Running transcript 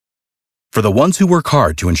For the ones who work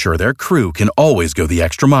hard to ensure their crew can always go the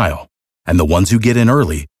extra mile, and the ones who get in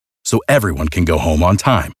early so everyone can go home on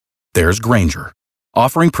time, there's Grainger,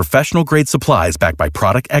 offering professional-grade supplies backed by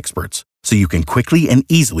product experts so you can quickly and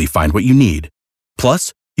easily find what you need.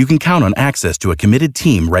 Plus, you can count on access to a committed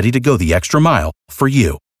team ready to go the extra mile for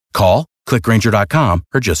you. Call, click Grainger.com,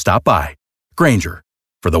 or just stop by. Grainger,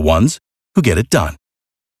 for the ones who get it done.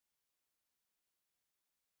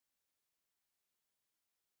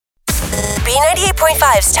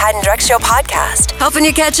 B98.5's Tad and Drex Show podcast, helping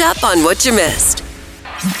you catch up on what you missed.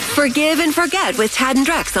 Forgive and forget with Tad and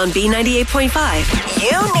Drex on B98.5.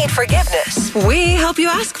 You need forgiveness. We help you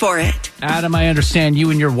ask for it. Adam, I understand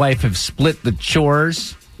you and your wife have split the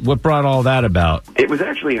chores. What brought all that about? It was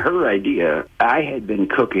actually her idea. I had been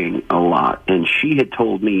cooking a lot, and she had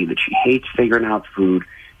told me that she hates figuring out food.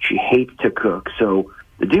 She hates to cook. So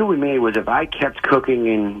the deal we made was if I kept cooking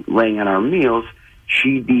and laying out our meals,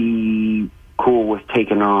 she'd be cool with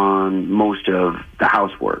taking on most of the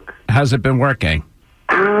housework. How's it been working?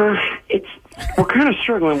 We're kind of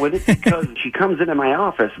struggling with it because she comes into my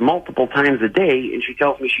office multiple times a day and she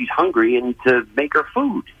tells me she's hungry and to make her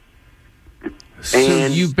food. So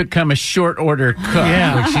you've become a short order cook.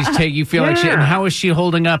 Yeah. Like you feel like she, and how is she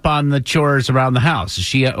holding up on the chores around the house? Is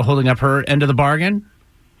she holding up her end of the bargain?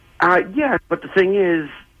 Yeah, but the thing is,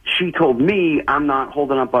 she told me I'm not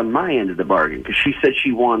holding up on my end of the bargain because she said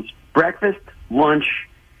she wants breakfast, lunch,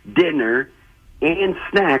 dinner, and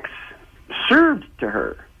snacks served to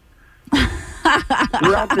her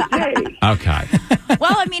throughout the day. Okay.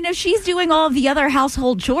 Well, I mean, if she's doing all of the other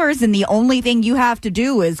household chores and the only thing you have to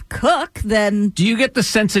do is cook, then... Do you get the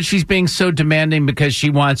sense that she's being so demanding because she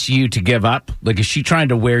wants you to give up? Like, is she trying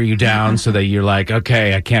to wear you down so that you're like,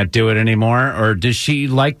 okay, I can't do it anymore? Or does she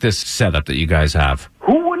like this setup that you guys have?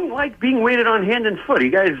 Who wouldn't like being waited on hand and foot?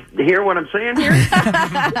 You guys hear what I'm saying here?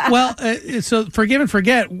 Well, so forgive and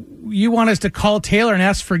forget. You want us to call Taylor and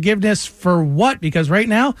ask forgiveness for what? Because right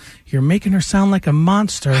now, you're making her sound like a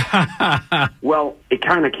monster. Well, it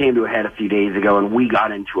kind of came to a head a few days ago, and we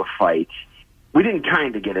got into a fight. We didn't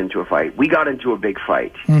kind of get into a fight. We got into a big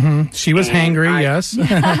fight. Mm-hmm. She was hangry, yes.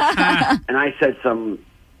 And I said some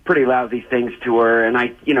pretty lousy things to her, and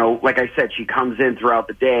like I said, she comes in throughout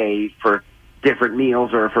the day for different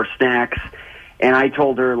meals or for snacks, and I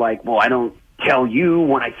told her, like, well, I don't tell you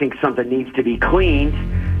when I think something needs to be cleaned.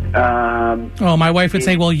 My wife would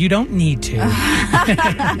say, well, you don't need to.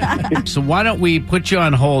 So why don't we put you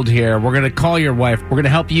on hold here? We're going to call your wife. We're going to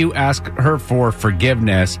help you ask her for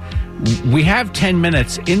forgiveness. We have 10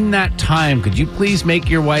 minutes. In that time, could you please make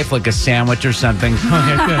your wife like a sandwich or something?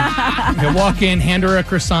 Okay, good. Okay, walk in, hand her a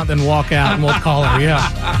croissant, then walk out, and we'll call her, yeah.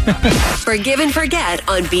 Forgive and forget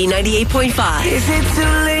on B98.5. Is it too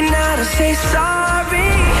late now to say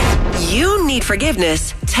sorry? You need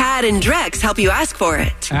forgiveness. Tad and Drex help you ask for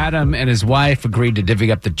it. Adam and his wife agreed to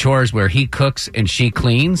divvy up the chores where he cooks and she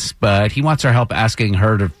cleans, but he wants our help asking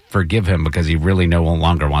her to forgive him because he really no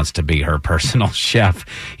longer wants to be her personal chef.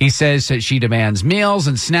 He says that she demands meals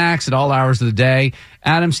and snacks at all hours of the day.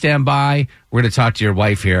 Adam, stand by. We're going to talk to your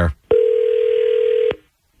wife here.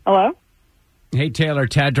 Hello? Hey, Taylor,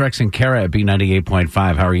 Tad, Drex, and Kara at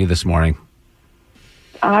B98.5. How are you this morning?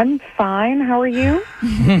 I'm fine. How are you?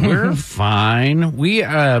 We're fine.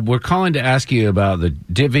 We're calling to ask you about the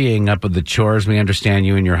divvying up of the chores. We understand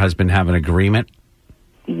you and your husband have an agreement.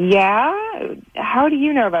 Yeah? How do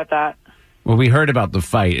you know about that? Well, we heard about the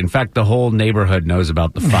fight. In fact, the whole neighborhood knows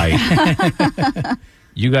about the fight.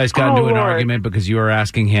 You guys got into an argument because you were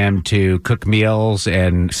asking him to cook meals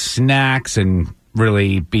and snacks and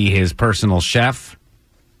really be his personal chef.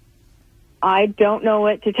 I don't know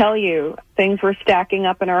what to tell you. Things were stacking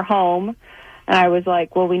up in our home, and I was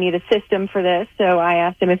like, well, we need a system for this. So I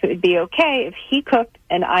asked him if it would be okay if he cooked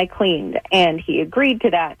and I cleaned, and he agreed to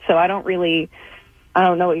that. So I don't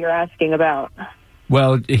know what you're asking about.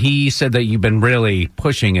 Well, he said that you've been really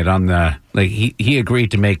pushing it on he agreed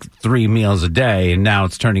to make 3 meals a day, and now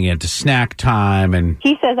it's turning into snack time. And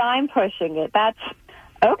he says I'm pushing it. That's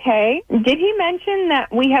okay. Did he mention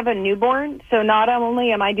that we have a newborn? So not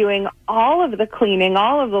only am I doing all of the cleaning,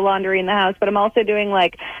 all of the laundry in the house, but I'm also doing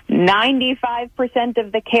like 95%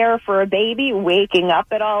 of the care for a baby, waking up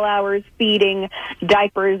at all hours, feeding,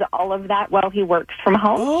 diapers, all of that while he works from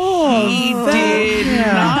home. Oh, he did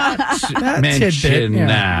not mention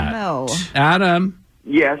that. No. Adam?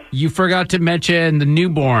 Yes? You forgot to mention the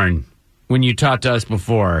newborn when you talked to us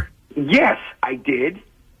before. Yes, I did.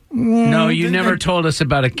 No, you never told us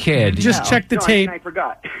about a kid. Just check the tape. I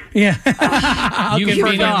forgot. Yeah. You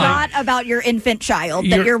Forgot about your infant child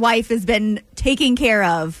that your wife has been taking care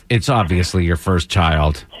of. It's obviously your first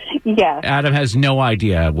child. Yes. Adam has no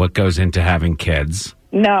idea what goes into having kids.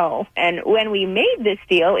 No. And when we made this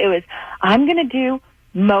deal, it was, I'm going to do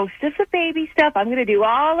most of the baby stuff. I'm going to do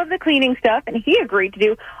all of the cleaning stuff. And he agreed to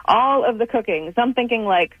do all of the cooking. So I'm thinking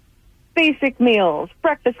like basic meals,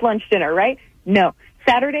 breakfast, lunch, dinner, right? No.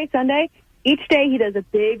 Saturday, Sunday, each day he does a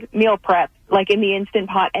big meal prep, like in the Instant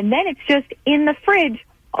Pot. And then it's just in the fridge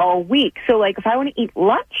all week. So like if I want to eat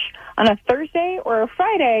lunch on a Thursday or a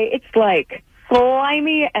Friday, it's like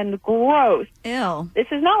slimy and gross. Ew. This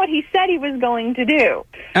is not what he said he was going to do.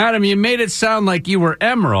 Adam, you made it sound like you were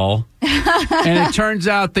Emerald, and it turns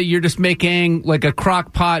out that you're just making like a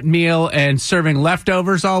crock pot meal and serving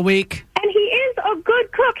leftovers all week. And he is a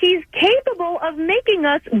good cook. He's capable of making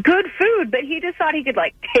us good food, but he just thought he could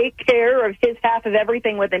like take care of his half of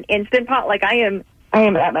everything with an Instant Pot. Like I am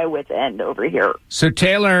at my wit's end over here. So,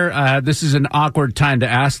 Taylor, this is an awkward time to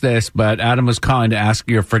ask this, but Adam was calling to ask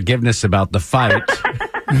your forgiveness about the fight.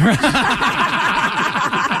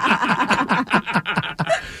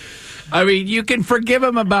 I mean, you can forgive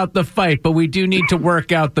him about the fight, but we do need to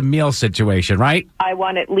work out the meal situation, right? I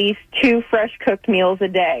want at least 2 fresh cooked meals a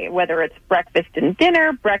day, whether it's breakfast and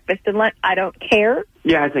dinner, breakfast and lunch. I don't care.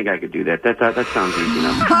 Yeah, I think I could do that. That sounds easy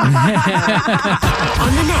enough.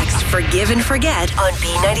 On the next Forgive and Forget on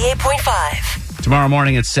B98.5. Tomorrow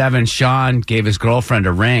morning at 7, Sean gave his girlfriend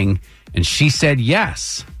a ring, and she said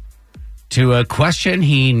yes to a question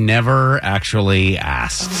he never actually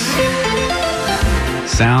asked.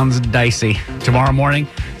 Sounds dicey. Tomorrow morning,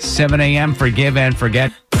 7 a.m., Forgive and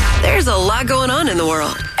Forget. There's a lot going on in the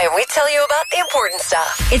world, and we tell you about the important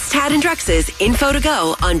stuff. It's Tad and Drex's Info to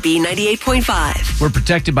Go on B98.5. We're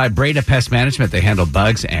protected by Breda Pest Management. They handle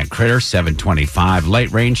bugs and critters. 725.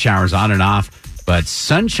 Light rain showers on and off, but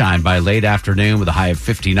sunshine by late afternoon with a high of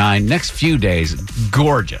 59. Next few days,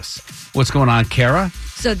 gorgeous. What's going on, Kara?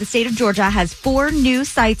 So the state of Georgia has 4 new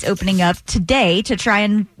sites opening up today to try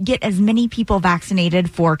and get as many people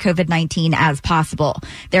vaccinated for COVID-19 as possible.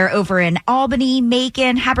 They're over in Albany,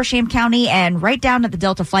 Macon, Habersham County, and right down at the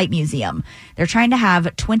Delta Flight Museum. They're trying to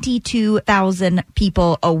have 22,000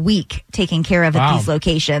 people a week taken care of at these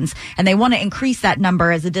locations, and they want to increase that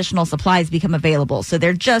number as additional supplies become available. So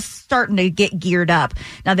they're just starting to get geared up.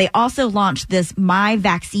 Now, they also launched this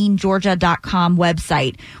myvaccinegeorgia.com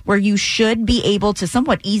website where you should be able to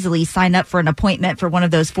somewhat easily sign up for an appointment for one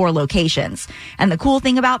of those 4 locations. And the cool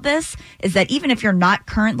thing about this is that even if you're not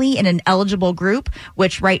currently in an eligible group,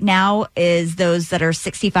 which right now is those that are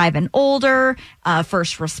 65 and older,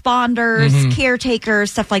 first responders,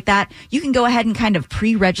 caretakers, stuff like that, you can go ahead and kind of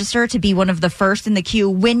pre-register to be one of the first in the queue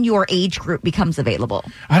when your age group becomes available.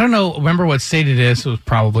 I don't know, remember what state it is. It was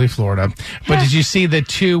probably Florida. But did you see the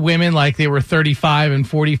 2 women, like they were 35 and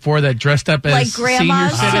 44, that dressed up as like grandmas senior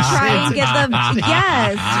to citizens? try and get them.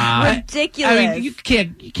 Yes, ridiculous. I mean, you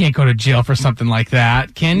can't go to jail for something like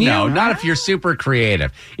that, can you? No, not if you're super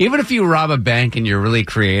creative. Even if you rob a bank and you're really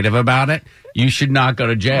creative about it, you should not go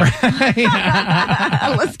to jail.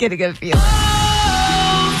 Let's get a good feeling.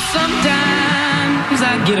 Sometimes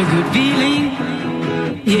I get a good feeling.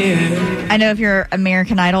 Yeah. I know if you're an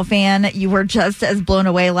American Idol fan, you were just as blown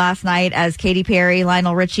away last night as Katy Perry,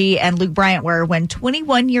 Lionel Richie, and Luke Bryant were when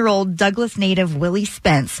 21-year-old Douglas native Willie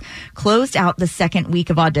Spence closed out the second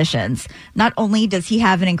week of auditions. Not only does he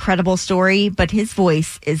have an incredible story, but his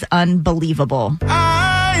voice is unbelievable.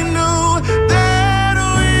 I knew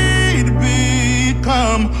that we'd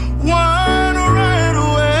become one right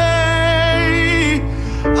away.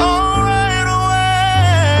 Oh, right away.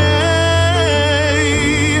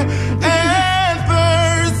 At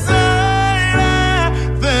first sight,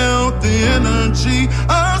 I felt the energy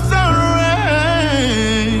of sun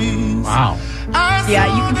rays. Wow. Yeah,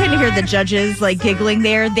 you can kind of hear the judges like giggling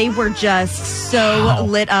there. They were just so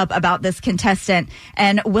lit up about this contestant.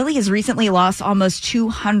 And Willie has recently lost almost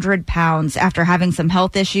 200 pounds after having some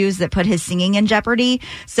health issues that put his singing in jeopardy.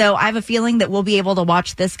 So I have a feeling that we'll be able to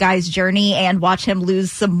watch this guy's journey and watch him lose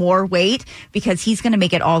some more weight because he's going to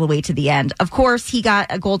make it all the way to the end. Of course, he got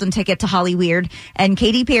a golden ticket to Hollywood, and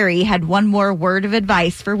Katy Perry had one more word of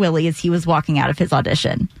advice for Willie as he was walking out of his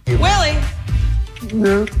audition. Willie,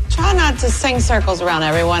 try not to sing circles around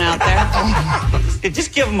everyone out there.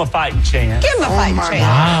 Just give him a fighting chance. Give him a fighting chance.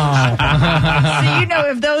 Wow. So, you know,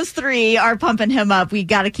 if those 3 are pumping him up, we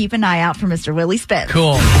got to keep an eye out for Mr. Willie Spence.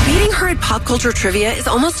 Cool. Beating her at pop culture trivia is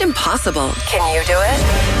almost impossible. Can you do it?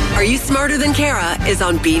 Are You Smarter Than Kara is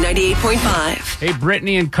on B98.5. Hey,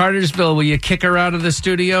 Brittany in Cartersville, will you kick her out of the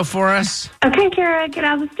studio for us? Okay, Kara, get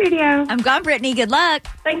out of the studio. I'm gone, Brittany. Good luck.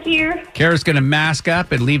 Thank you. Kara's going to mask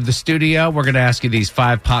up and leave the studio. We're going to ask you these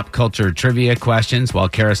 5 pop culture trivia questions while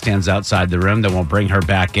Kara stands outside the room. Then we'll bring her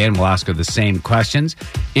back in. We'll ask her the same questions.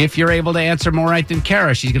 If you're able to answer more right than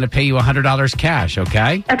Kara, she's going to pay you $100 cash,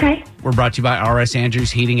 okay? Okay. We're brought to you by R.S.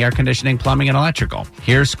 Andrews Heating, Air Conditioning, Plumbing, and Electrical.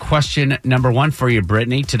 Here's question number 1 for you,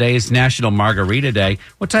 Brittany. Today is National Margarita Day.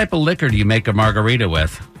 What type of liquor do you make a margarita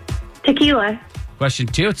with? Tequila. Question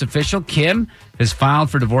 2, it's official. Kim has filed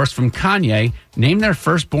for divorce from Kanye. Name their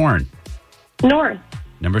firstborn. North.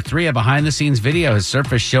 Number 3, a behind-the-scenes video has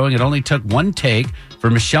surfaced showing it only took one take for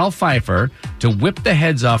Michelle Pfeiffer to whip the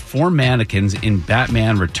heads off 4 mannequins in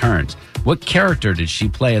Batman Returns. What character did she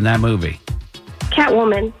play in that movie?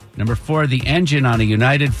 Catwoman. Number 4, the engine on a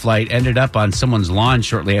United flight ended up on someone's lawn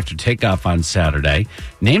shortly after takeoff on Saturday.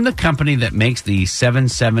 Name the company that makes the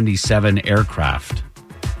 777 aircraft.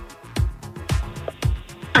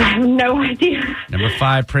 I have no idea. Number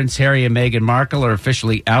 5, Prince Harry and Meghan Markle are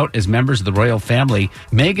officially out as members of the royal family.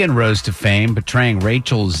 Meghan rose to fame betraying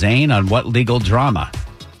Rachel Zane on what legal drama?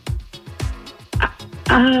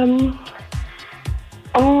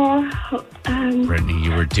 Brittany,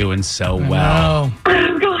 you were doing so well.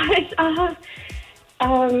 Oh, gosh.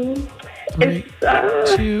 3,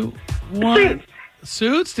 2, 1.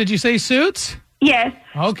 Suits? Did you say Suits? Yes.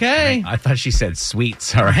 Okay. I thought she said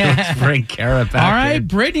sweets. All right, let's bring Kara back. All right, in.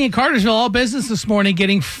 Brittany in Cartersville, all business this morning,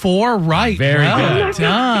 getting 4 right. Very good.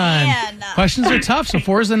 Done. Man. Questions are tough, so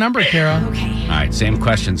 4 is the number, Kara. Okay. All right, same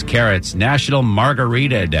questions. Kara, it's National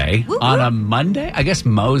Margarita Day on a Monday. I guess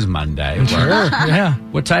Mo's Monday. Sure, yeah.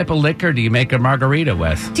 What type of liquor do you make a margarita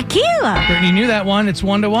with? Tequila. Brittany knew that one. It's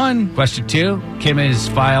 1-1. Question 2, Kim is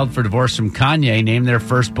filed for divorce from Kanye. Name their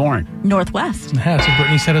firstborn. Northwest. Yeah, that's what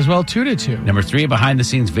Brittany said as well, 2-2. Number 3, a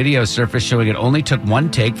behind-the-scenes video surfaced showing it only took one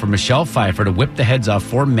take for Michelle Pfeiffer to whip the heads off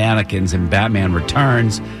 4 mannequins in Batman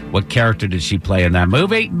Returns. What character did she play in that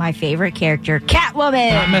movie? My favorite character,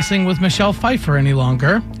 Catwoman. Not messing with Michelle Pfeiffer any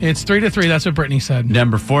longer. It's 3-3. That's what Brittany said.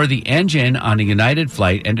 Number 4, the engine on a United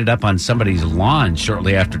flight ended up on somebody's lawn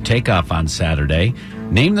shortly after takeoff on Saturday.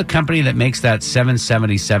 Name the company that makes that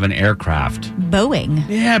 777 aircraft. Boeing.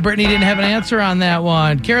 Yeah, Brittany didn't have an answer on that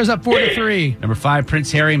one. Kara's up 4-3. Number 5,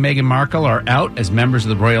 Prince Harry and Meghan Markle are out as members of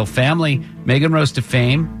the royal family. Meghan rose to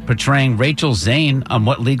fame portraying Rachel Zane on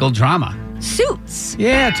what legal drama? Suits.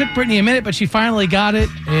 Yeah, it took Brittany a minute, but she finally got it.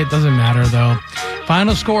 It doesn't matter, though.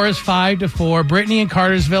 Final score is 5-4. Brittany in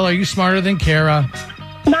Cartersville, are you smarter than Kara?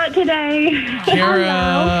 Not today.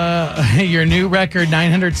 Kara, your new record,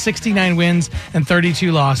 969 wins and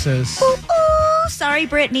 32 losses. Ooh, ooh. Sorry,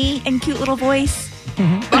 Brittany, and cute little voice.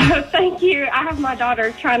 Thank you. I have my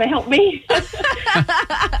daughter trying to help me.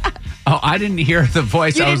 Oh, I didn't hear the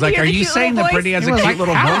voice. You I was didn't like, hear are the you cute saying little that voice? Brittany has a It was cute like,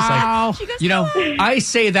 little "Hello." voice? Like, you know, I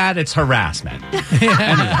say that, it's harassment.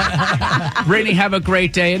 Anyway, Brittany, have a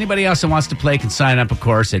great day. Anybody else that wants to play can sign up, of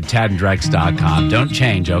course, at taddandrex.com. Don't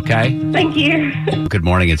change, okay? Thank you. Good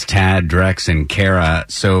morning. It's Tad, Drex, and Kara.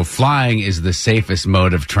 So flying is the safest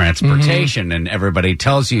mode of transportation, and everybody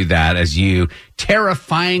tells you that as you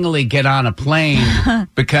terrifyingly get on a plane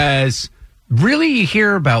because really you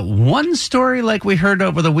hear about one story like we heard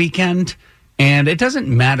over the weekend, and it doesn't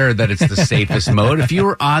matter that it's the safest mode. If you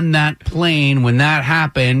were on that plane when that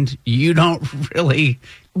happened, you don't really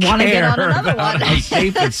Want to get on care another about one. how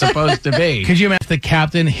safe it's supposed to be. Could you imagine if the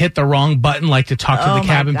captain hit the wrong button, like to talk to Oh the my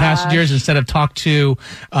cabin gosh. passengers instead of talk to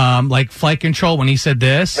like flight control when he said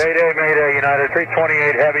this? Mayday, Mayday, United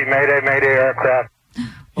 328 Heavy, Mayday, Mayday aircraft.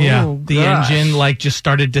 Yeah, Oh, the gosh. engine like just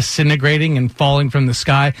started disintegrating and falling from the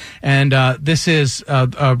sky. And this is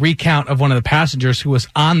a recount of one of the passengers who was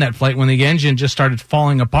on that flight when the engine just started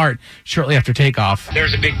falling apart shortly after takeoff.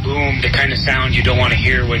 There's a big boom, the kind of sound you don't want to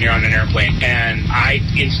hear when you're on an airplane. And I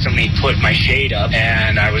instantly put my shade up,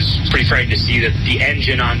 and I was pretty frightened to see that the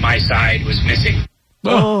engine on my side was missing.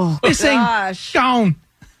 Oh, Missing. gosh. Gone.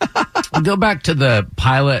 Go back to the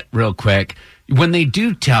pilot real quick. When they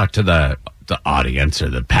do talk to the audience or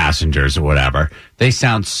the passengers or whatever, they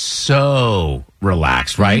sound so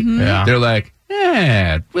relaxed, right? Yeah. They're like,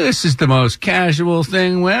 yeah, this is the most casual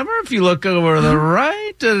thing ever. If you look over to the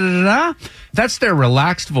right, da-da-da. That's their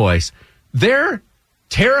relaxed voice. Their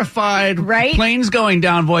terrified, Right? planes going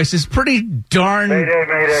down voice is pretty darn... Mayday,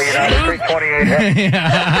 Mayday, United 328 Heavy.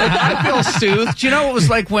 I feel soothed. You know, it was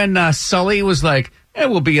like when Sully was like,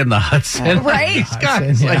 we'll be in the Hudson. Right? These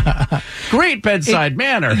guys, Yeah. like, great bedside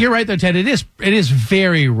manner. You're right, though, Ted. It is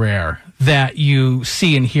very rare that you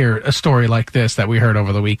see and hear a story like this that we heard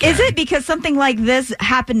over the weekend. Is it? Because something like this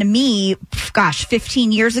happened to me,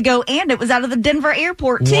 15 years ago, and it was out of the Denver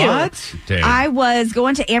airport, too. What? Dude. I was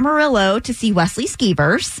going to Amarillo to see Wesley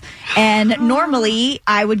Skeevers, and normally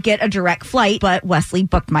I would get a direct flight, but Wesley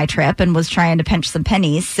booked my trip and was trying to pinch some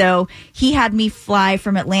pennies. So he had me fly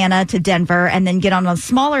from Atlanta to Denver and then get on a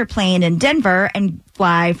smaller plane in Denver and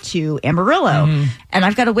fly to Amarillo. And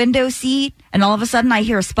I've got a window seat, and all of a sudden I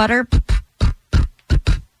hear a sputter,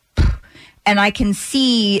 and I can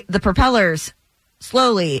see the propellers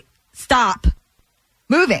slowly stop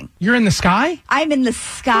moving. You're in the sky? I'm in the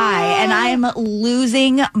sky, and I'm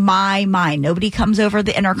losing my mind. Nobody comes over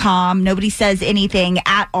the intercom. Nobody says anything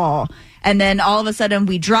at all. And then all of a sudden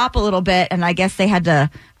we drop a little bit, and I guess they had to,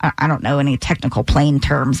 I don't know any technical plane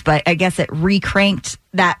terms, but I guess it recranked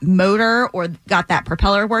that motor or got that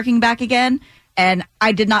propeller working back again. And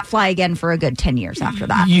I did not fly again for a good 10 years after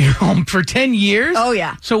that. For 10 years? Oh,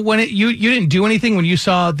 yeah. So when you didn't do anything when you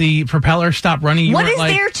saw the propeller stop running? You what weren't is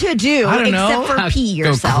like, there to do I don't know. except for pee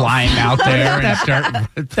yourself? Go climb out there and start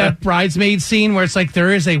that bridesmaid scene where it's like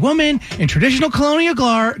there is a woman in traditional colonial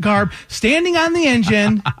garb standing on the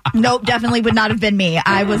engine. Nope, definitely would not have been me.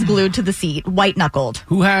 I was glued to the seat, white-knuckled.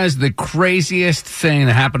 Who has the craziest thing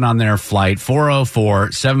that happened on their flight?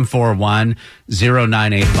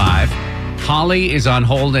 404-741-0985. Holly is on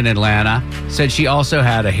hold in Atlanta. Said she also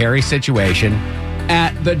had a hairy situation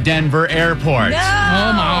at the Denver airport. No!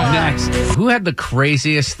 Oh, my. Next, who had the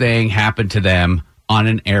craziest thing happen to them on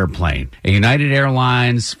an airplane? A United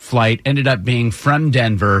Airlines flight ended up being from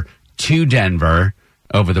Denver to Denver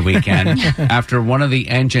over the weekend after one of the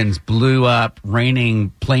engines blew up, raining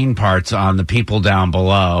plane parts on the people down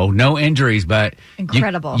below. No injuries, but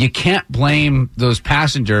incredible. You can't blame those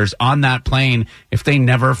passengers on that plane if they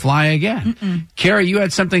never fly again. Kara, you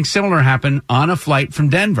had something similar happen on a flight from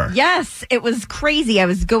Denver. Yes, it was crazy. I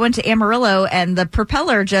was going to Amarillo, and the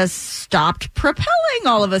propeller just stopped propelling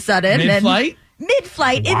all of a sudden. Mid-flight?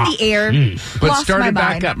 Mid-flight, in the air. But Lost started my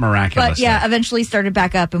back mind. up miraculously. But yeah, eventually started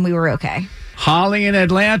back up, and we were okay. Holly in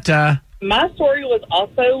Atlanta. My story was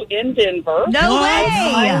also in Denver. No way!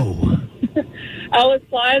 I was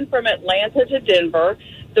flying from Atlanta to Denver.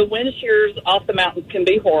 The wind shears off the mountains can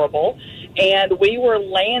be horrible. And we were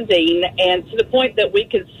landing, and to the point that we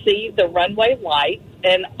could see the runway lights.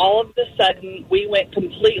 And all of a sudden, we went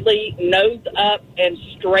completely nose up and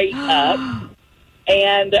straight up.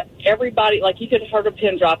 And everybody, like you could have heard a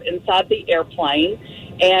pin drop inside the airplane.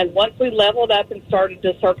 And once we leveled up and started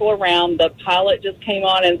to circle around, the pilot just came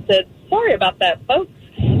on and said, "Sorry about that, folks.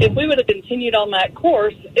 If we would have continued on that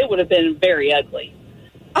course, it would have been very ugly."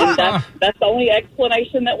 And that's the only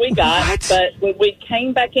explanation that we got. What? But when we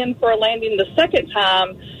came back in for a landing the second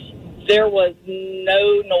time, there was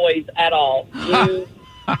no noise at all.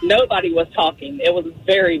 Nobody was talking. It was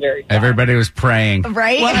very, very quiet. Everybody was praying.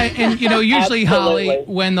 Right? Well, and usually, Holly,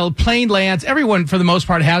 Absolutely. when the plane lands, everyone, for the most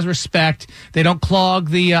part, has respect. They don't clog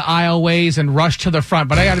the aisleways and rush to the front.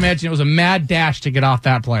 But I got to imagine it was a mad dash to get off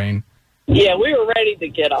that plane. Yeah, we were ready to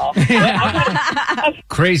get off.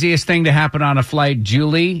 Craziest thing to happen on a flight,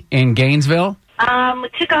 Julie in Gainesville? We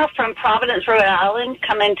took off from Providence, Rhode Island,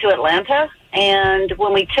 coming to Atlanta. And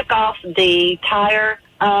when we took off, the tire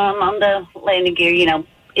on the landing gear,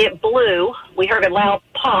 it blew. We heard a loud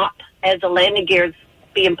pop as the landing gear's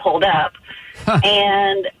being pulled up.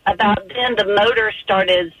 And about then, the motor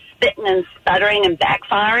started spitting and sputtering and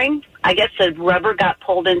backfiring. I guess the rubber got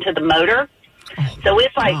pulled into the motor. So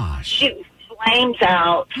it's like shooting flames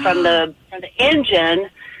out from the engine.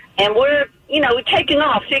 And we're taking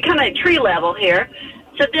off. So you're kind of at tree level here.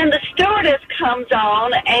 So then the stewardess comes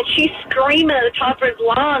on, and she's screaming at the top of his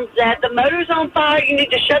lungs that the motor's on fire. You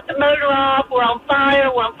need to shut the motor off. We're on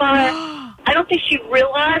fire. We're on fire. I don't think she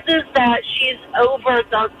realizes that she's over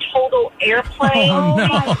the total airplane. Oh,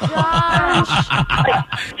 my gosh.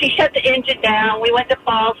 She shut the engine down. We went to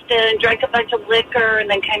Boston, drank a bunch of liquor, and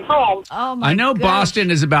then came home. Oh, my I know gosh. Boston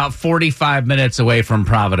is about 45 minutes away from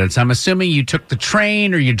Providence. I'm assuming you took the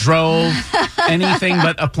train or you drove anything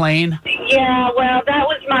but a plane? Yeah, well, that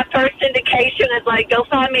was my first indication. It's like, go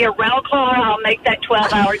find me a rental car. I'll make that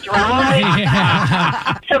 12-hour drive.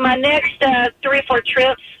 Yeah. So my next 3 or 4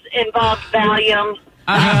 trips involved Valium.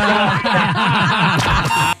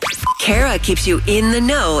 Kara keeps you in the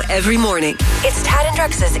know every morning. It's Tad and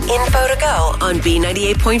Drex's Info to Go on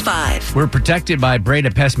B98.5. We're protected by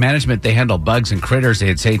Breda Pest Management. They handle bugs and critters.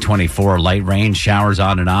 It's 824, light rain, showers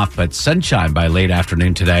on and off, but sunshine by late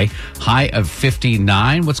afternoon today. High of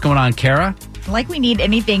 59. What's going on, Kara? Like we need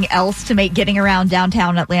anything else to make getting around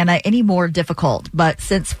downtown Atlanta any more difficult. But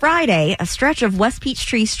since Friday, a stretch of West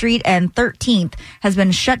Peachtree Street and 13th has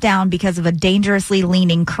been shut down because of a dangerously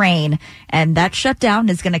leaning crane. And that shutdown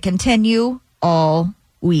is going to continue all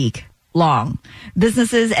week long.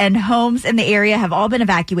 Businesses and homes in the area have all been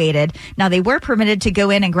evacuated. Now, they were permitted to go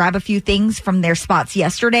in and grab a few things from their spots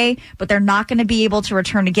yesterday, but they're not going to be able to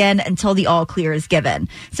return again until the all clear is given.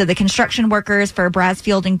 So the construction workers for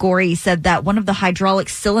Brasfield and Gorey said that one of the hydraulic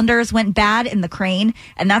cylinders went bad in the crane,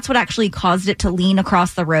 and that's what actually caused it to lean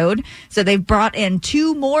across the road. So they've brought in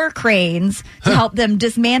 2 more cranes to help them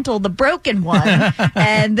dismantle the broken one,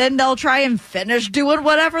 and then they'll try and finish doing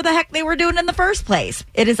whatever the heck they were doing in the first place.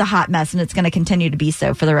 It is a hot mess, and it's going to continue to be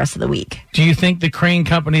so for the rest of the week. Do you think the crane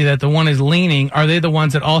company that the one is leaning, are they the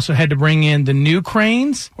ones that also had to bring in the new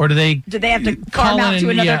cranes? Or do they have to farm out to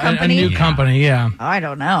another company? A new company, yeah. I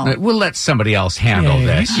don't know. We'll let somebody else handle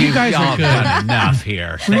this. You guys are good. Done enough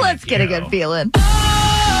here. Let's get a good feeling.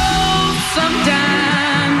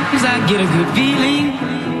 Sometimes I get a good feeling.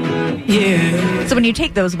 Yeah. So when you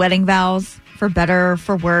take those wedding vows, for better,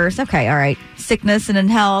 for worse, okay, all right. Sickness and in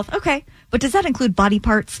health, okay. But does that include body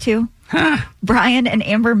parts too? Brian and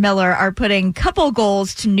Amber Miller are putting couple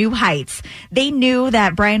goals to new heights. They knew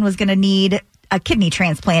that Brian was going to need a kidney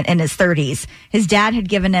transplant in his 30s. His dad had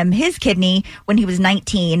given him his kidney when he was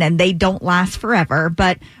 19, and they don't last forever.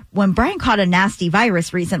 But when Brian caught a nasty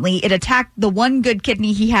virus recently, it attacked the one good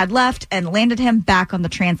kidney he had left and landed him back on the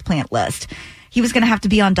transplant list. He was going to have to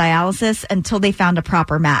be on dialysis until they found a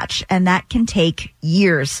proper match, and that can take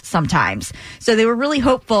years sometimes. So they were really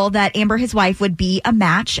hopeful that Amber, his wife, would be a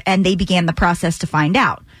match, and they began the process to find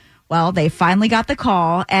out. Well, they finally got the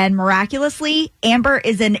call, and miraculously, Amber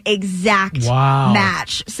is an exact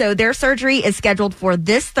match. So their surgery is scheduled for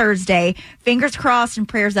this Thursday. Fingers crossed and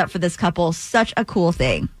prayers up for this couple. Such a cool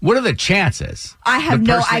thing. What are the chances? I have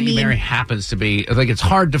the person you marry happens to be, like, it's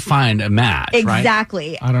hard to find a match,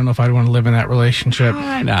 exactly. right? I don't know if I'd want to live in that relationship.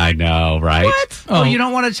 I know, right? What? Oh, you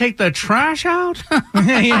don't want to take the trash out?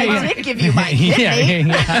 I did give you my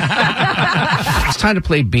kidney. It's time to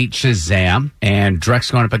play Beat Shazam, and Drex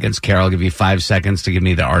going up against Carol. I'll give you 5 seconds to give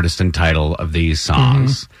me the artist and title of these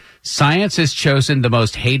songs. Science has chosen the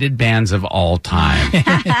most hated bands of all time.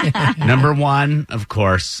 Number 1, of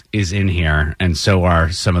course, is in here, and so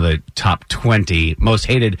are some of the top 20 most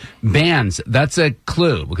hated bands. That's a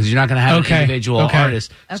clue, because you're not going to have an individual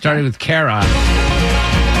artist. Starting with Kara.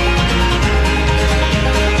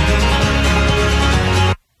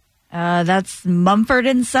 That's Mumford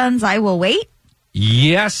 & Sons, I Will Wait.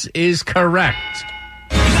 Yes is correct.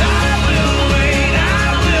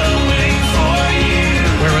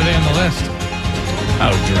 Where were they on the list?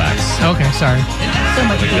 Oh, Drex. Okay, sorry. So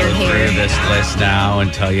much We'll weird go hair. through this list now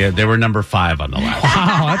and tell you they were number 5 on the list.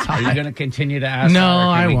 Wow, that's Are you going to continue to ask? No,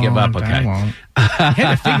 or I can we won't. give up? Okay. I won't. I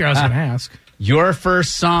had to figure I was going to ask. Your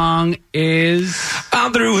first song is...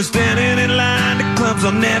 I'm through with standing in line to clubs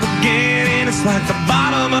I'll never get in. It's like the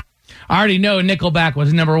bottom of... I already know Nickelback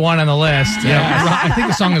was number 1 on the list. Yes. I think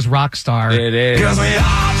the song is Rockstar. It is. Cause we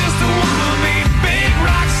all just wanna be big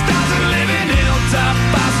rock stars and live in hilltop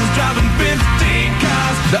houses driving 15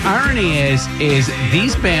 cars. The irony is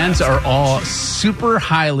these bands are all super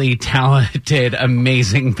highly talented,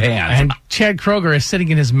 amazing bands. And Chad Kroeger is sitting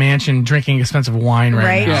in his mansion drinking expensive wine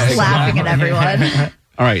right now. Right, laughing at everyone.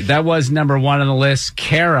 All right, that was number 1 on the list.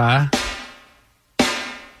 Kara.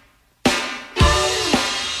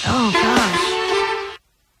 Oh, gosh.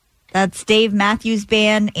 That's Dave Matthews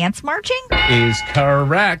Band, Ants Marching? Is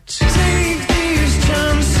correct. Take these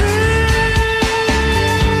chances,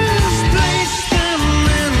 place them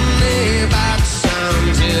in the box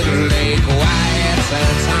until they quiet the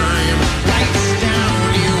time. Lights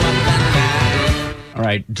down, you up and down. All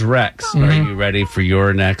right, Drex, are you ready for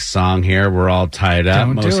your next song here? We're all tied up.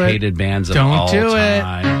 Don't Most do it. hated bands of Don't all do it.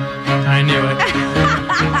 time. I knew it.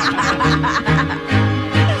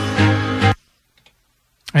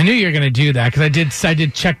 I knew you were going to do that because I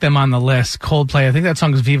did check them on the list. Coldplay, I think that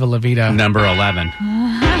song is Viva La Vida. Number 11.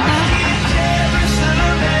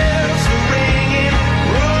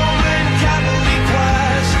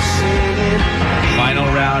 Final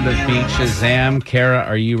round of Beat Shazam. Kara,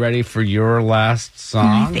 are you ready for your last song?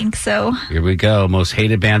 I think so. Here we go. Most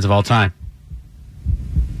hated bands of all time.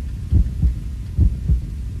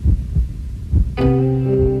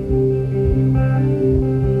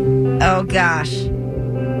 Oh, gosh.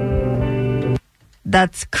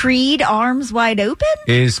 That's Creed, Arms Wide Open?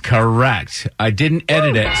 Is correct. I didn't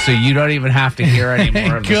edit it, so you don't even have to hear any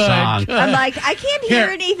more of the Good, song. good. I'm like, I can't hear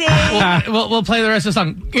Here. anything. We'll play the rest of the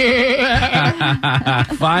song.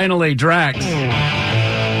 Finally, Drex.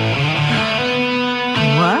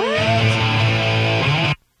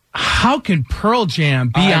 How can Pearl Jam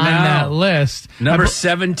be I on know. that list? Number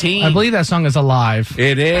 17. I believe that song is Alive.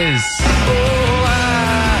 It is.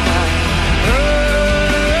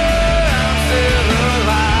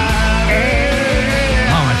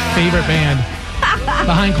 Oh, my favorite band.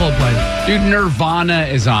 Behind Coldplay. Dude, Nirvana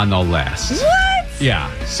is on the list. What?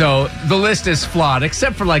 Yeah. So the list is flawed,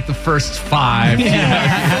 except for like the first 5.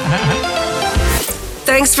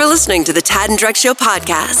 Thanks for listening to the Tad and Drex Show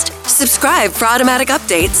podcast. Subscribe for automatic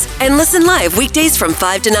updates and listen live weekdays from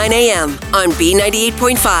 5 to 9 a.m. on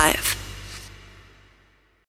B98.5.